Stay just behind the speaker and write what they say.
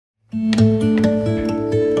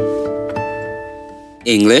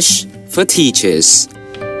English for Teachers.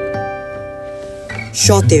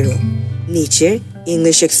 সতেরো নিচের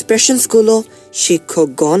English এক্সপ্রেশনসগুলো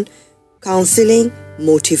শিক্ষকগণ counselling,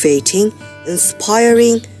 motivating,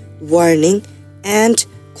 inspiring, warning and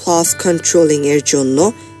class controlling এর জন্য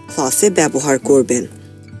ক্লাসে ব্যবহার করবেন।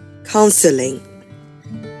 Counselling.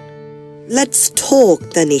 Let's talk,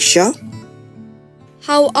 Tanisha.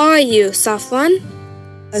 How are you, Safwan?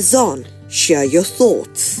 Azan, share your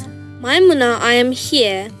thoughts. Maimuna, I am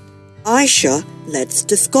here. Aisha, let's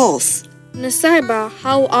discuss. Nusaiba,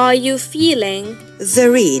 how are you feeling?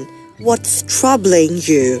 Zareen, what's troubling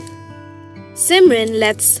you? Simran,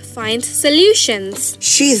 let's find solutions.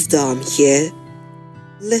 Shizda, I'm here.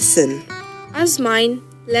 Listen. Azmine,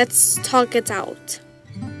 let's talk it out.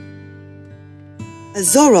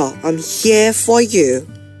 Azora, I'm here for you.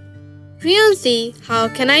 Priyanthi, how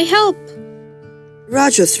can I help?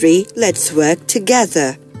 Rajasri, let's work together.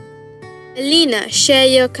 Alina, share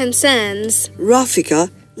your concerns. Rafika,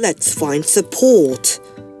 let's find support.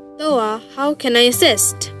 Doa, how can I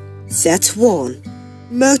assist? Set 1.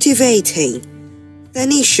 Motivating.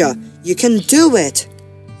 Tanisha, you can do it.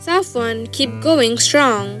 Safwan, keep going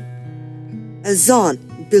strong. Azan,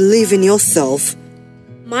 believe in yourself.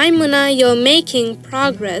 Maimuna, you're making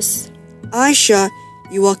progress. Aisha,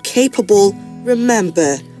 you are capable,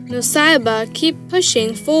 remember. Nusaiba, keep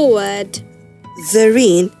pushing forward.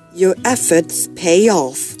 Zareen, your efforts pay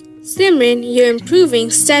off. Simran, you're improving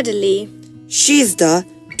steadily. Shizda,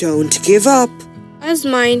 don't give up.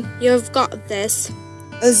 Azmine, you've got this.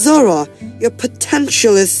 Azora, your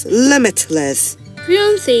potential is limitless.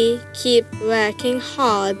 Priyanthi, keep working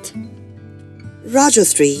hard.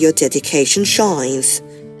 Rajasri, your dedication shines.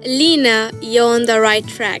 Alina, you're on the right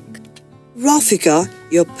track. Rafika,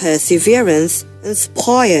 your perseverance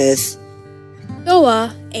inspires. Doa,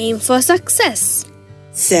 aim for success.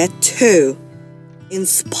 Set 2.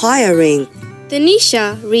 Inspiring. Tanisha,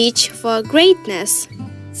 reach for greatness.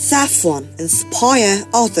 Safwan, inspire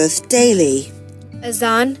others daily.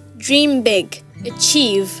 Azan, dream big,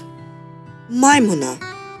 achieve. Maimuna,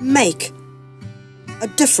 make a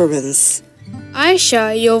difference. Aisha,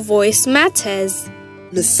 your voice matters.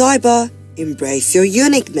 Nusaiba, embrace your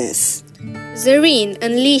uniqueness. Zareen,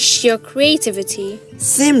 unleash your creativity.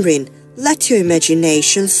 Simrin, let your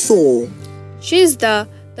imagination soar. Shizda,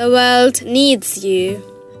 the world needs you.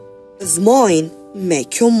 Azmine,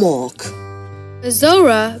 make your mark.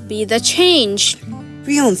 Azora, be the change.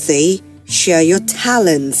 Priyanthi, share your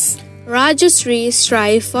talents. Rajasri,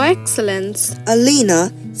 strive for excellence.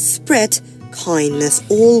 Alina, spread kindness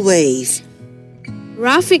always.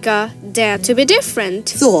 Rafika, dare to be different.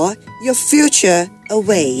 Thor, your future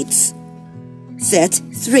awaits. Set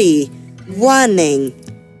 3. Warning.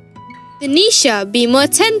 Tanisha, be more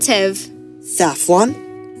attentive. Safwan,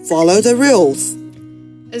 follow the rules.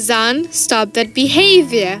 Azan, stop that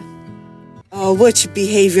behavior. Which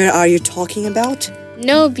behavior are you talking about?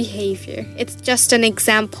 No behavior. It's just an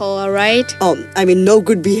example, alright? No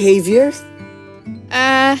good behavior?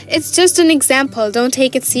 It's just an example. Don't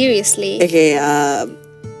take it seriously. Okay,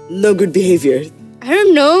 no good behavior. I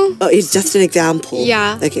don't know. It's just an example.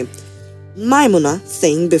 Yeah. Okay. Maimuna,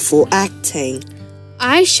 think before acting.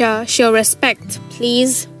 Aisha, show respect,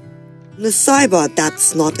 please. Nusaiba,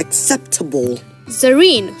 that's not acceptable.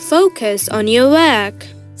 Zareen, focus on your work.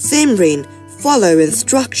 Simrin, follow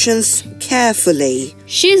instructions carefully.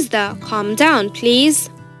 Shizda, calm down, please.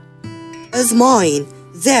 Azmine,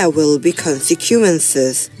 there will be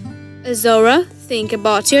consequences. Azora, think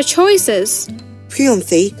about your choices.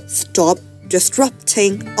 Priyanthi, stop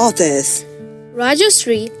disrupting others.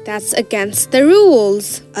 Rajasri, that's against the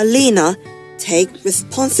rules. Alina, take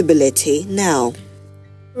responsibility now.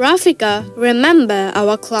 Rafika, remember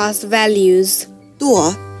our class values.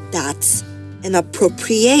 Dua, that's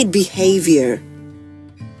inappropriate behavior.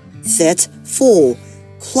 Set 4.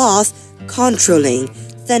 Class controlling.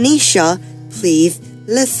 Tanisha, please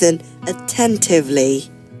listen attentively.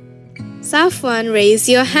 Safwan, raise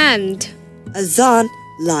your hand. Azan,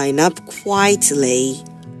 line up quietly.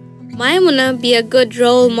 Maimuna, be a good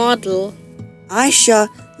role model. Aisha,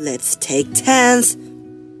 let's take turns.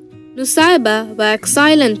 Nusaiba, work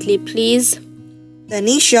silently, please.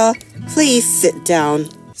 Tanisha, please sit down.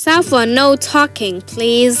 Safwan, no talking,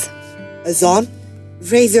 please. Azan,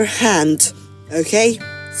 raise your hand. Okay?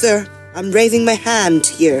 Sir, I'm raising my hand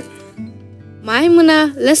here.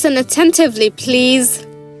 Maimuna, listen attentively, please.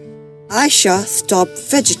 Aisha, stop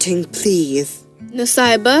fidgeting, please.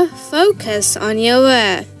 Nusaiba, focus on your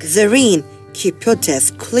work. Zareen, keep your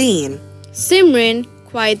desk clean. Simran,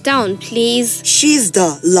 quiet down, please.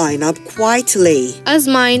 Shizda, line up quietly.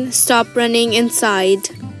 Azmine, stop running inside.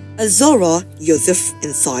 Azora, use your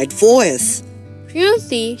inside voice.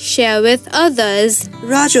 Priyunthi, share with others.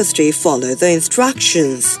 Rajastri, follow the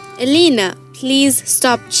instructions. Elena, please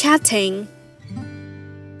stop chatting.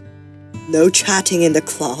 No chatting in the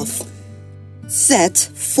class. Set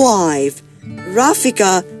 5.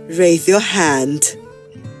 Rafika, raise your hand.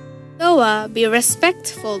 Noah, be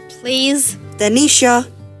respectful, please. Danisha,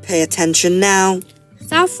 pay attention now.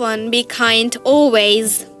 Safwan, be kind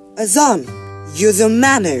always. Azan, use your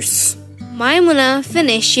manners. Maimuna,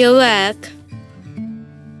 finish your work.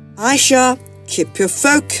 Aisha, keep your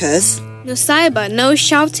focus. Nusaiba, no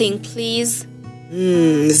shouting, please.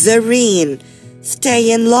 Zareen,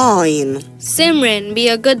 stay in line. Simran, be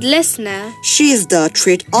a good listener. Shizda,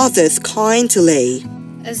 treat others kindly.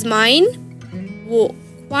 Azmine, walk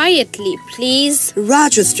quietly, please.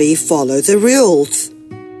 Rajastri, follow the rules.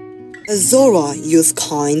 Azora, use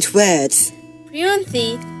kind words.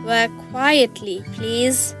 Priyunthi, work quietly,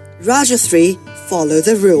 please. Rajastri, follow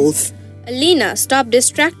the rules. Alina, stop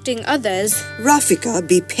distracting others. Rafika,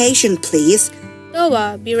 be patient please.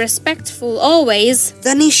 Noah, be respectful always.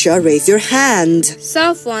 Danisha, raise your hand.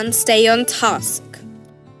 Safwan, stay on task.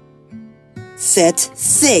 Set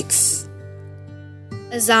 6.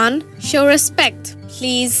 Azan, show respect,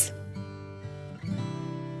 please.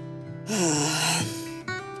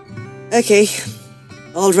 Okay.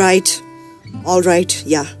 Alright,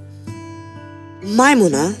 yeah.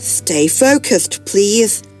 Maimuna, stay focused,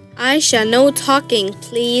 please. Aisha, no talking,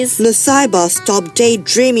 please. Nusaiba, stop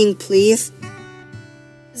daydreaming, please.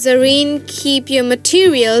 Zareen, keep your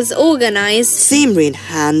materials organized. Simrin,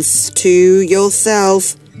 hands to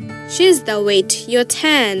yourself. Shizda, wait your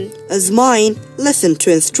turn. Azmine, listen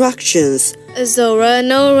to instructions. Azora,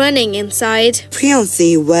 no running inside.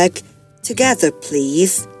 Priyunthi, work together,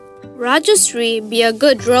 please. Rajastri, be a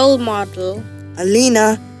good role model.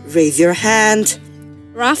 Alina, raise your hand.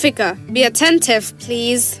 Rafika, be attentive,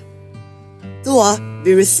 please. Dua,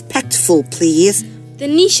 be respectful, please.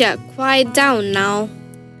 Danisha, quiet down now.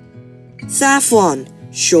 Safwan,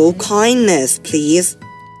 show kindness, please.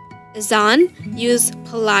 Azan, use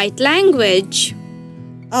polite language.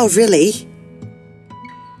 Oh, really?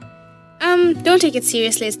 Don't take it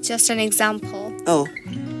seriously, it's just an example. Oh,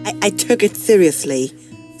 I took it seriously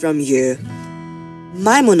from you.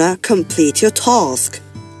 Maimuna, complete your task.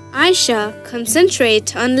 Aisha,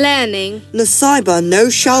 concentrate on learning. Nusaiba, no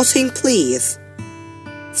shouting, please.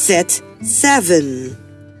 Set 7.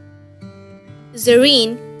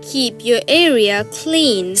 Zareen, keep your area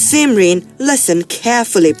clean. Simrin, listen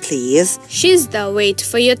carefully, please. Shizda, wait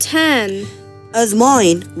for your turn.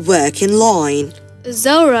 Azmine, work in line.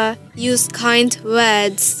 Zora, use kind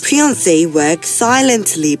words. Priyunthi, work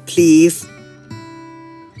silently, please.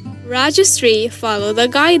 Rajastri, follow the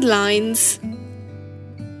guidelines.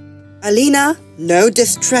 Alina, no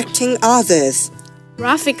distracting others.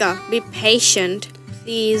 Rafika, be patient,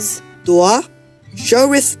 please. Dua, show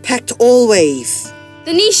respect always.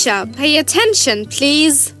 Danisha, pay attention,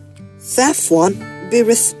 please. Safwan, be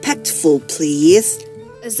respectful, please.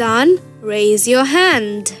 Azan, raise your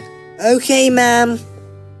hand. Okay, ma'am.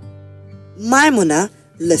 Maimuna,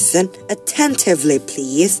 listen attentively,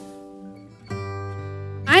 please.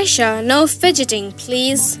 Aisha, no fidgeting,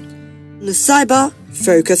 please. Nusaiba,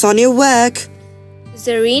 focus on your work.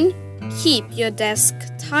 Zareen, keep your desk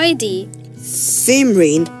tidy.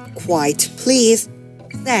 Simrin, quiet, please.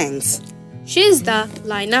 Thanks. Shizda,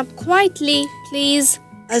 line up quietly, please.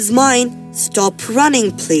 Azmine, stop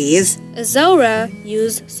running, please. Azora,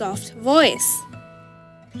 use soft voice.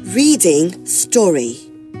 Reading story.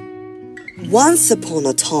 Once upon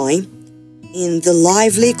a time, in the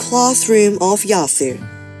lively classroom of Yeasir,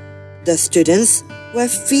 the students were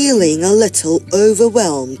feeling a little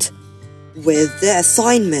overwhelmed with their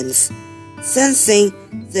assignments. Sensing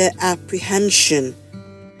their apprehension,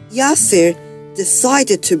 Yeasir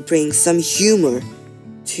decided to bring some humor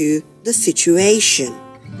to the situation.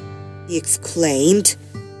 He exclaimed,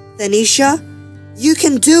 "Danisha, you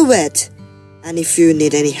can do it! And if you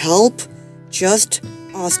need any help, just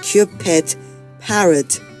ask your pet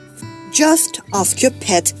parrot.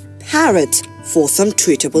 For some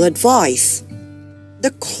treatable advice."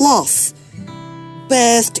 The class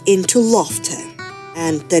burst into laughter,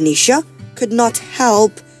 and Danisha could not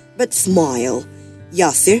help but smile.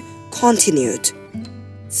 Yeasir continued,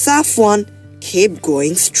 "Safwan, keep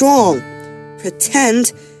going strong.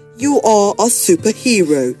 Pretend you are a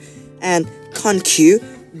superhero and conquer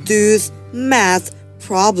those math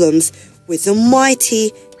problems with the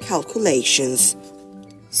mighty calculations."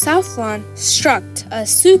 Safwan struck a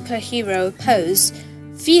superhero pose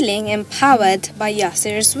feeling empowered by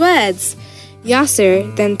Yeasir's words.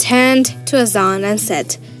 Yeasir then turned to Azan and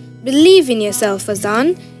said, "Believe in yourself,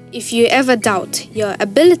 Azan. If you ever doubt your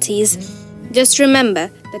abilities, just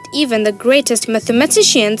remember that even the greatest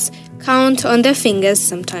mathematicians count on their fingers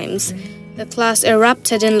sometimes." The class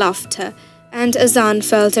erupted in laughter, and Azan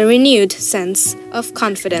felt a renewed sense of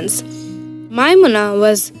confidence. Maimuna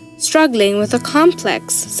was struggling with a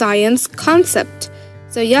complex science concept,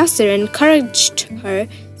 so Yeasir encouraged her,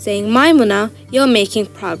 saying, "Maimuna, you're making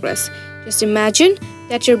progress. Just imagine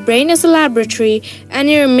that your brain is a laboratory and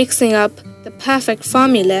you're mixing up the perfect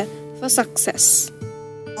formula for success."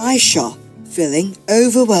 Aisha, feeling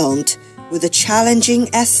overwhelmed with a challenging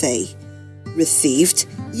essay, received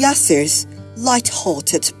Yeasir's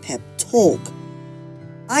light-hearted pep talk.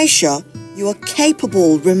 "Aisha, you are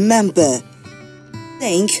capable, remember.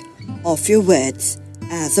 Think of your words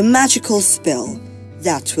as a magical spell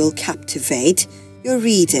that will captivate your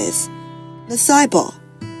readers." Nusaiba,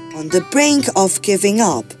 on the brink of giving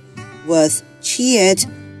up, was cheered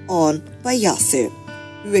on by Yeasir,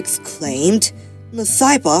 who exclaimed,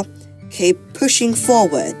 "Nusaiba, keep pushing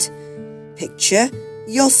forward. Picture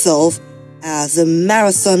yourself as a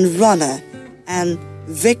marathon runner, and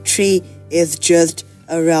victory is just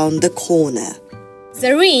around the corner."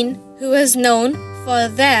 Zareen, who was known for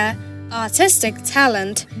their artistic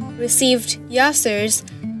talent, received Yeasir's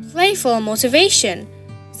playful motivation.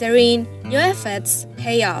 "Zareen, your efforts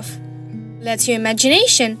pay off. Let your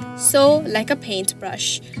imagination soar like a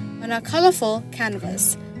paintbrush on a colorful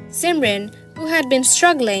canvas." Simran, who had been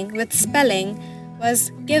struggling with spelling,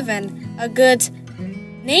 was given a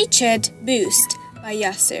good-natured boost by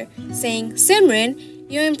Yeasir, saying, "Simran,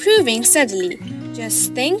 you're improving steadily.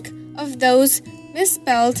 Just think of those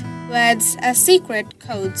misspelled words as secret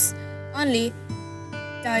codes, only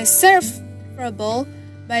decipherable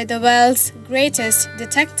by the world's greatest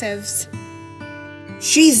detectives."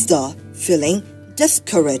 Shizda, feeling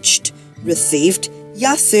discouraged, received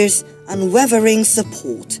Yeasir's unwavering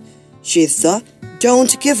support. "Shizda,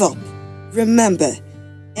 don't give up. Remember,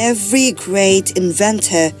 every great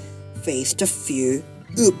inventor faced a few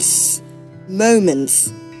oops moments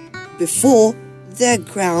before their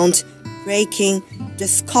ground-breaking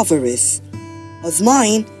discoveries."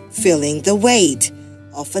 Osmine, feeling the weight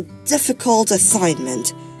of a difficult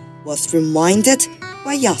assignment, was reminded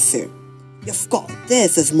by Yeasir, "You've got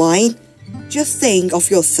this, Osmine. Just think of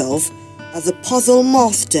yourself as a puzzle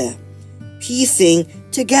master, piecing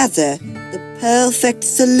together the perfect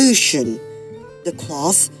solution." The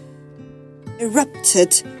class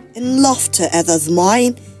erupted in laughter as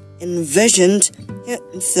Osmine envisioned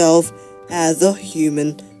himself as a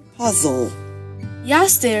human puzzle.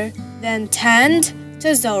 Yeasir then turned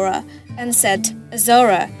to Zora and said,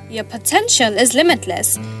 "Zora, your potential is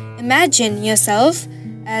limitless. Imagine yourself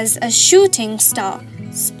as a shooting star,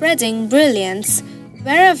 spreading brilliance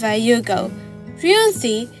wherever you go."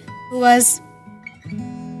 Priyanthi, who was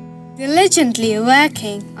diligently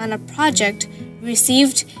working on a project,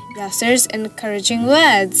 received Yeasir's encouraging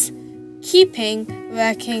words. "Keeping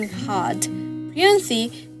working hard.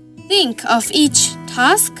 Priyanthi, think of each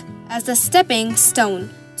task as a stepping stone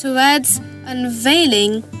towards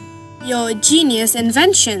unveiling your genius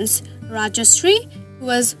inventions." Rajashree, who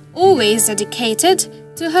was always dedicated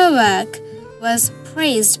to her work, was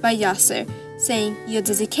praised by Yeasir, saying, "Your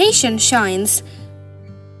dedication shines.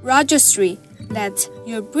 Rajashree, let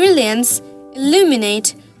your brilliance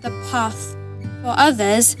illuminate the path for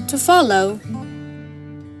others to follow."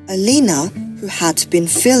 Alina, who had been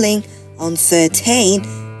feeling uncertain,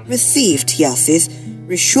 received Yeasir's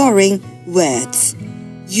reassuring words.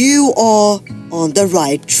 "You are on the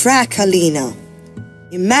right track, Alina.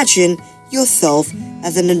 Imagine yourself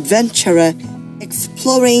as an adventurer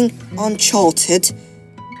exploring uncharted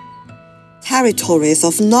territories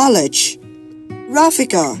of knowledge."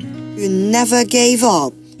 Rafika, who never gave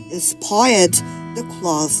up, inspired the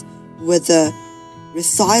class with a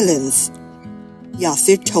resilience.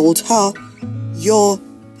 Yeasir told her, "Your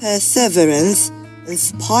perseverance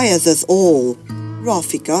inspires us all.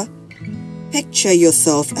 Rafika, picture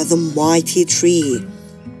yourself as a mighty tree,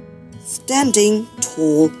 standing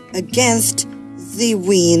tall against the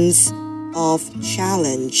winds of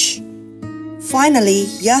challenge." Finally,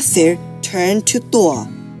 Yeasir turned to Dua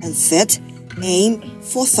and said, "Aim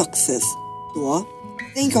for success. Dua,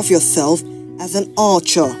 think of yourself as an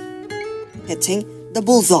archer, hitting the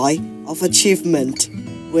bullseye of achievement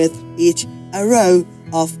with each arrow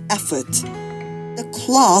of effort." The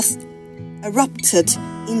class erupted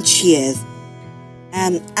in cheers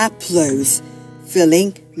and applause,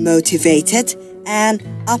 feeling motivated and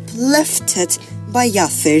uplifted by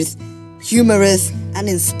Yeasir's humorous and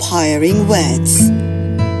inspiring words.